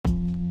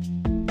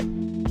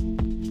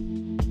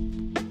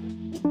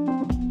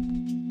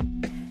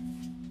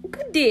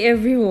Good day,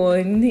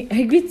 everyone.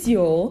 I greet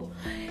you all.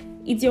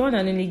 It's your one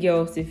and only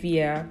girl,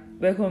 Sophia.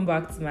 Welcome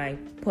back to my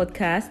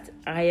podcast.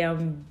 I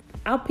am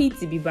happy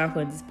to be back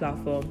on this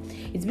platform.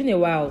 It's been a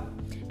while.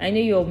 I know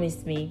you all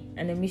missed me,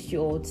 and I missed you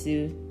all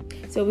too.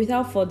 So,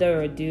 without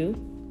further ado,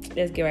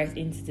 let's get right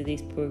into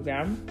today's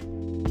program.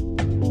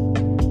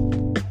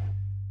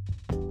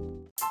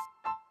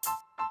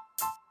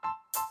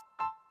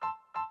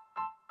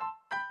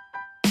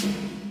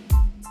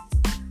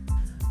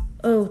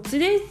 Oh,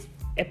 today's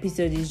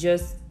episode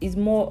is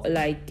more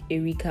like a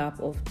recap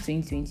of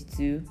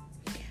 2022.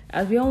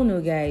 As we all know,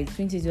 guys,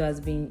 2022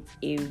 has been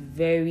a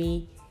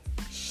very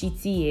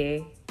shitty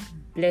year,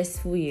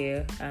 blissful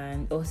year,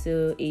 and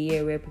also a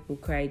year where people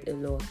cried a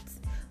lot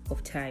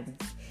of times.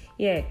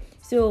 Yeah,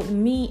 so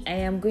I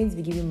am going to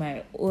be giving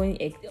my own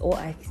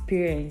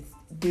experience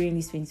during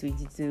this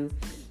 2022,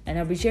 and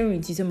I'll be sharing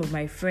with you some of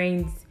my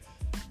friends'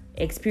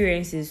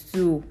 experiences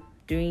too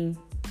during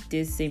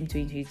this same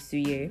 2022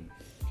 year.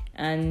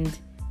 And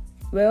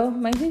well,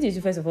 my 2022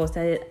 first of all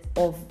started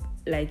off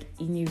like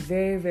in a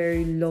very,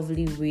 very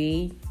lovely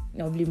way,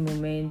 lovely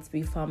moments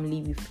with family,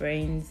 with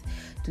friends.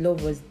 The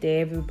love was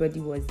there, everybody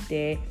was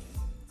there.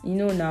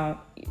 Now,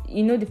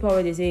 the part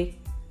where they say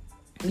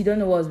you don't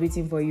know what's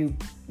waiting for you.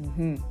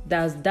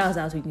 That's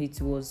how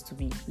 2022 was to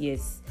me.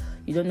 Yes,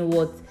 you don't know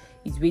what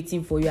is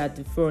waiting for you at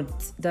the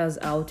front. That's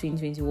how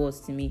 2020 was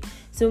to me.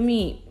 So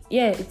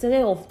it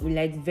started off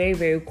like very,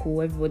 very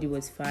cool. Everybody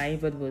was fine.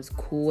 Everybody was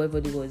cool.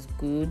 Everybody was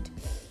good.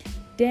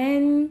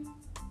 Then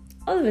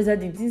all of a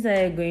sudden things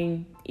started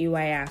going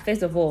haywire.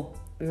 First of all,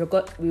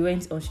 we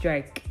went on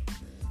strike.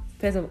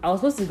 I was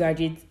supposed to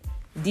graduate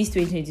this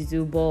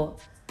 2022, but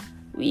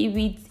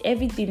with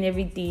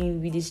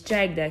everything with the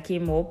strike that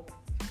came up,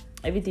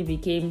 everything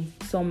became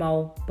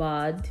somehow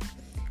bad.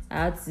 We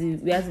had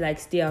to like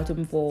stay at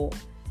home for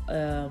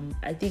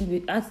I think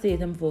we had to stay at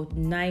home for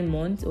 9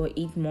 months or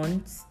 8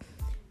 months,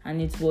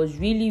 and it was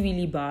really,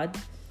 really bad.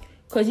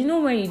 Because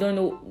when you don't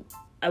know,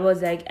 I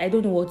was like, I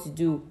don't know what to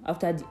do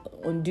after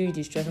during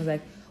the strike. I was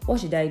like, what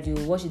should I do?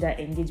 What should I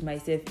engage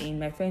myself in?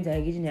 My friends are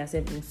engaging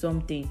themselves in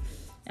something,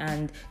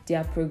 and they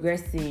are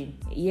progressing.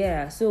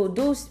 Yeah, so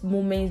those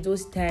moments,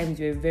 those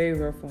times were very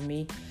rough for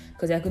me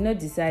because I could not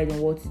decide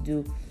on what to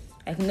do.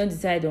 I could not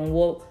decide on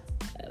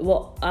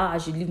how I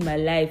should live my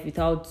life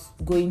without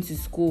going to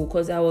school,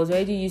 because I was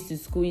already used to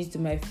school, used to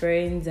my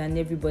friends and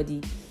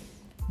everybody.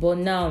 But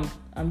now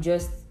I'm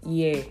just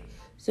here.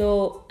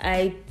 So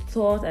I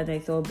thought,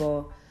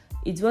 but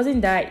it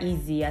wasn't that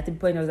easy. At the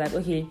point I was like,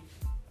 okay,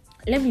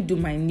 let me do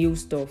my nail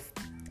stuff.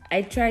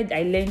 I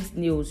learned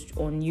nails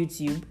on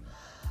YouTube.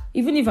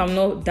 Even if I'm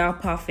not that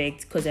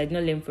perfect, because I did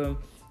not learn from,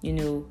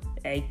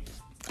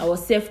 I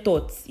was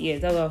self-taught.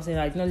 Yes, that's what I was saying.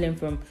 I did not learn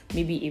from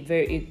maybe a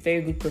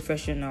very good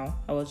professional.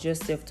 I was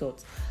just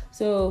self-taught.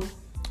 So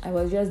I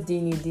was just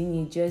doing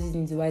it just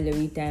into while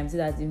every time so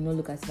that they don't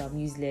look as if I'm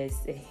useless.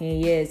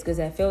 Yes, because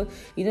I felt,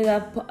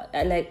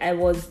 that like I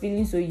was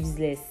feeling so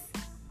useless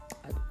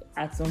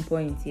at some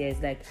point. Yes,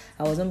 like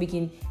I was not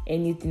making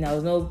anything. I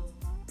was not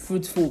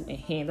fruitful.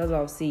 That's what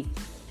I'll say.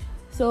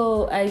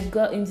 So I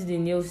got into the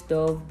nail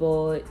stuff,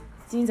 but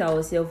since I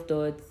was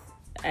self-taught,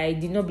 I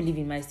did not believe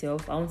in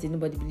myself. I won't say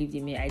nobody believed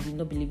in me. I did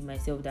not believe in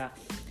myself that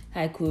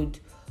I could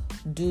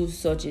do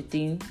such a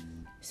thing.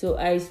 So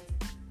I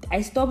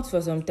stopped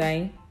for some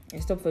time.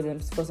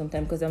 For some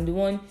time because I'm the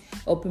one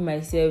upping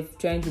myself,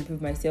 trying to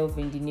improve myself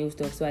in the nail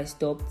stuff. So I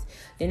stopped.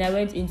 Then I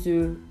went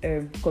into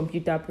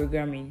computer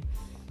programming.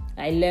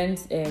 I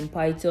learned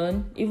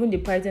Python. Even the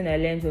Python I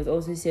learned was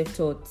also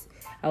self-taught.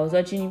 I was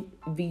watching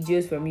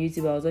videos from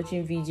YouTube. I was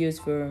watching videos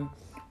from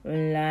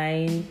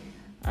online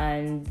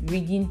and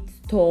reading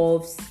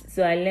stuff.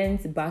 So I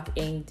learned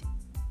back-end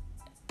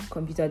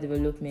computer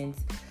development.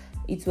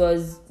 It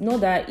was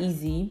not that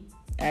easy.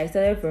 I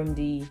started from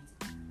the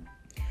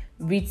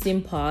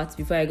written part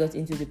before I got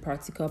into the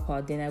practical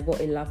part. Then I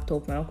got a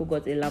laptop. My uncle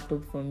got a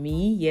laptop for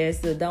me.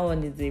 Yes, so that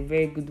one is a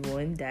very good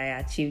one that I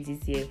achieved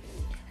this year.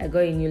 I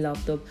got a new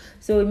laptop.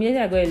 So immediately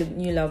I got a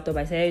new laptop,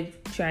 I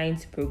started trying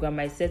to program.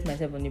 I set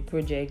myself on a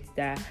project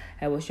that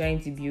I was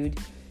trying to build.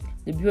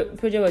 The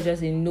project was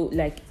just a note,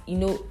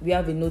 we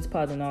have a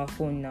notepad on our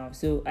phone now.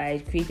 So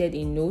I created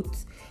a note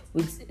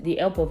with the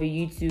help of a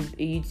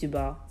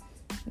YouTuber.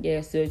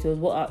 Yeah, so it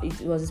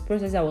was this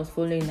process I was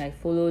following.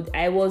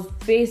 I was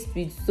faced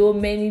with so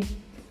many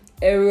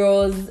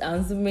errors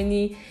and so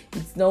many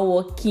it's not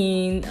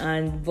working,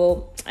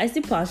 but I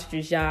still passed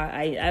through.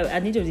 I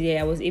at the end of the day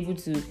I was able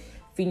to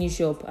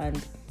finish up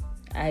and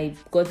I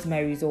got my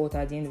result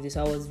at the end of this.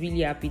 So I was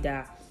really happy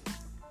that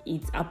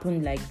it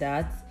happened like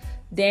that.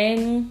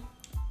 Then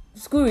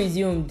school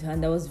resumed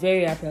and I was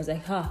very happy. I was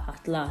like,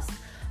 at last.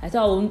 I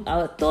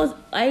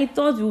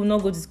thought we would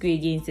not go to school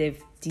again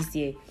this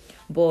year,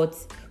 but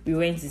we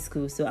went to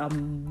school. So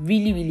I'm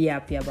really, really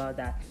happy about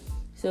that.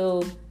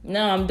 So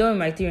now I'm done with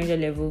my 300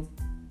 level,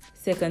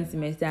 second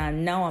semester,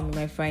 and now I'm in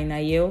my final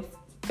year.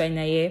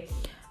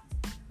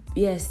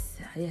 Yes,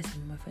 I'm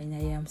in my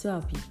final year. I'm so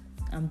happy.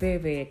 I'm very,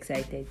 very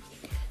excited.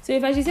 So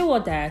if I should say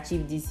what I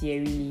achieved this year,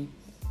 really,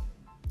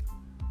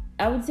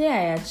 I would say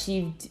I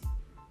achieved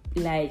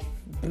life,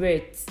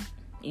 breath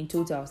in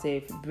total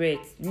self,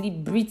 breath. Really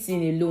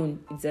breathing alone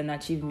is an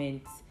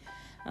achievement.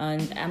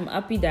 And I'm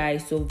happy that I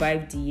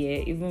survived the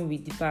year, even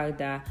with the fact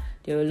that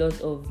there were a lot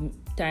of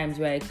times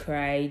where I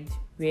cried,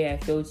 where I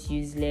felt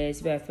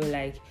useless, where I felt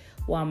like,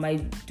 what am I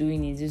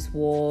doing in this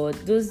world?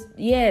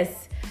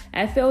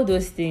 I felt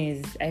those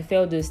things. I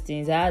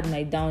had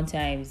my down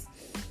times.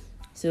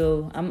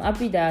 So I'm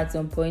happy that at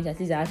some point, at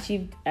least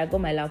I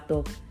got my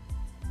laptop.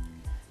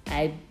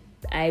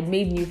 I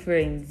made new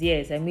friends.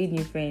 Yes, I made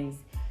new friends.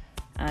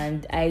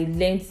 And I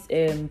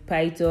learned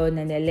Python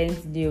and I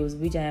learned Nails,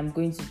 which I am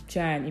going to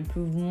try and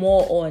improve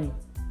more on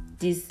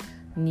this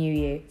new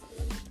year.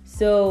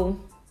 So,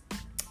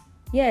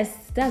 yes,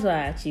 that's what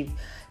I achieved.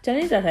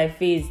 Challenges that I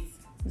faced.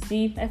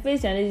 See, I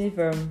faced challenges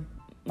from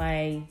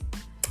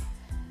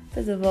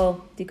first of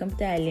all, the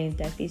computer I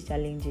learned, I faced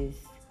challenges.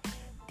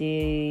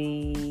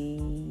 The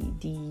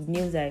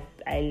nails I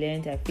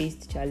learned, I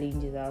faced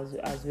challenges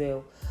as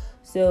well.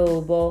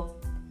 So, but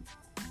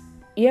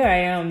here I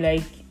am,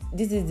 like,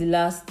 this is the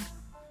last,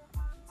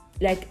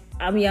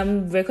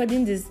 I'm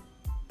recording this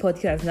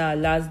podcast now,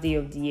 last day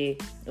of the year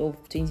of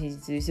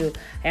 2022. So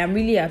I am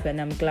really happy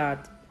and I'm glad.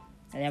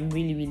 And I'm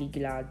really, really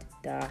glad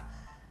that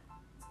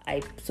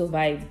I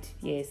survived.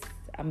 Yes,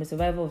 I'm a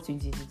survivor of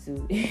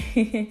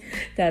 2022.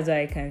 That's what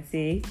I can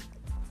say.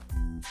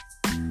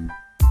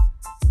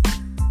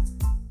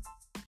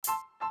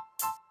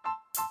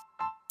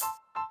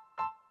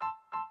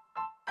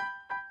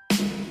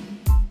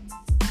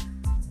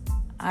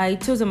 I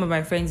told some of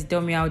my friends to tell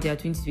me how their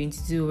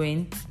 2022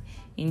 went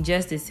in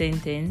just a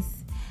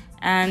sentence.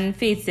 And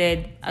Faith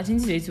said, her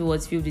 2022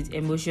 was filled with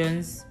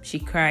emotions. She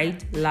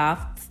cried,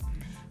 laughed,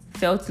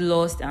 felt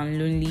lost and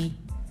lonely.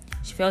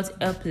 She felt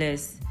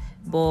helpless,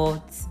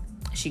 but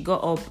she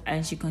got up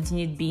and she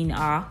continued being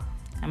her.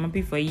 I'm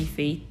happy for you,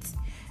 Faith.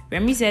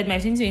 Remy said, my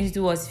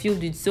 2022 was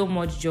filled with so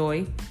much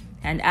joy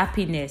and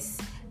happiness,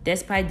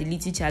 despite the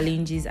little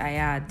challenges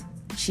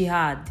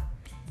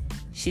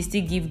She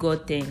still gave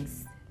God thanks.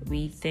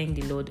 We thank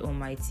the Lord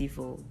Almighty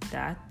for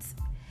that.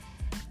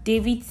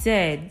 David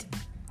said,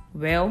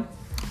 well,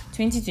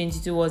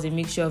 2022 was a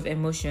mixture of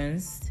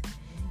emotions.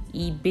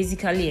 He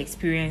basically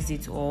experienced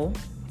it all.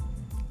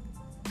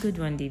 Good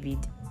one, David.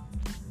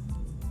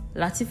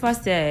 Latifa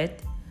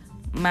said,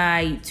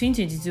 my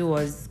 2022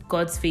 was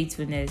God's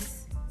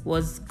faithfulness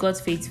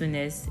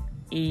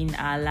in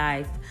our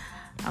life.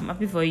 I'm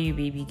happy for you,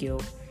 baby girl.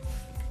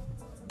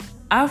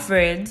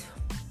 Alfred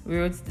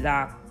wrote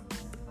that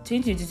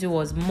 2022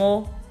 was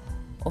more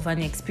of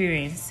an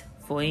experience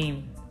for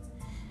him.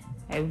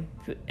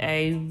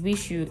 I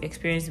wish you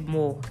experienced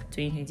more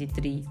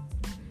 2023.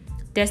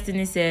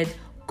 Destiny said,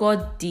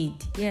 God did.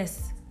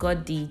 Yes,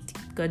 God did.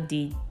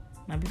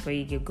 I'm happy for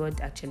you, girl.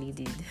 God actually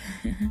did.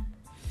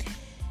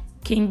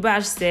 King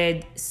Bash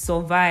said,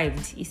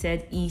 survived. He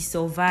said he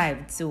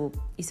survived. So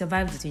he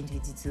survived the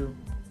 2022.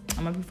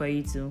 I'm happy for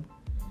you too.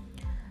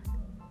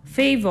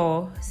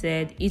 Favor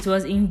said, it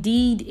was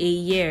indeed a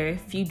year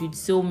filled with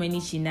so many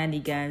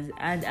shenanigans.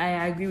 And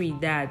I agree with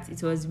that.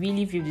 It was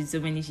really filled with so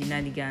many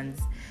shenanigans.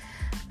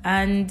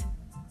 And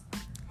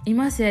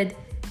Ima said,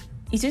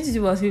 it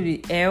 2022 was filled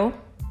with hell,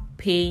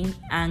 pain,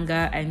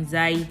 anger,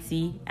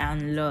 anxiety,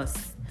 and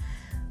loss.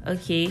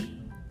 Okay,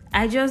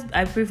 I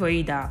pray for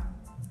you that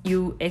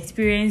you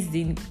experience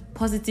the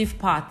positive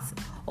parts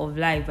of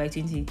life by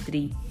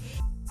 2023.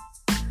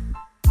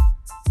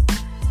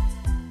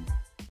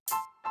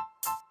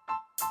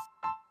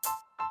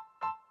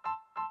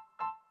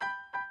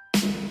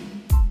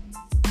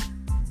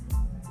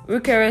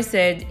 Rukere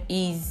said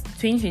his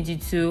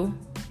 2022,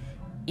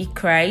 he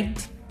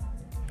cried,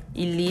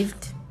 he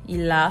lived, he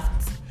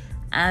laughed,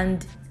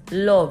 and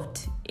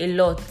loved a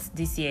lot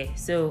this year.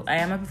 So I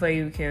am happy for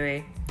you,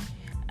 Rukere.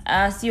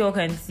 As you all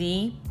can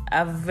see,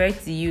 I've read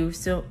to you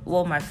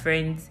what my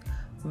friends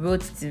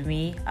wrote to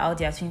me, how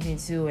their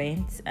 2022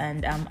 went,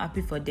 and I'm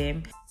happy for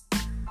them.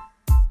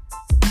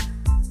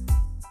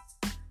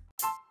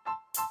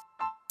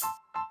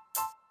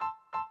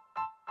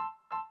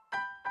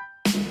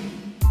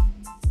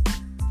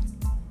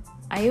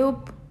 I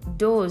hope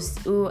those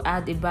who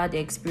had a bad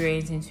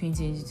experience in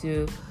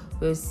 2022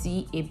 will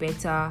see a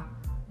better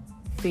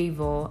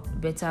favor,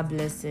 better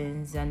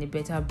blessings, and a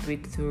better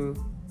breakthrough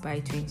by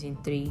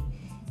 2023.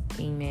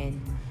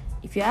 Amen.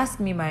 If you ask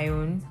me my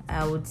own,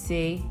 I would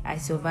say I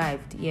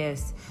survived.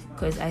 Yes,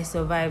 because I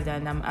survived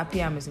and I'm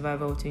happy I'm a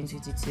survivor of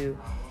 2022.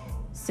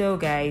 So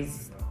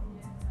guys,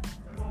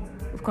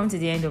 we've come to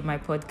the end of my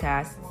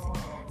podcast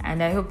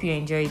and I hope you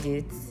enjoyed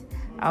it.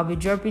 I'll be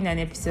dropping an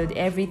episode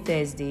every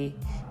Thursday.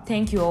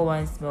 Thank you all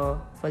once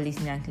more for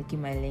listening and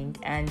clicking my link.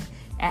 And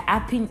a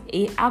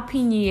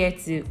happy new year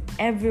to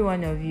every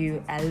one of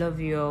you. I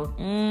love you all.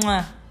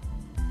 Mwah.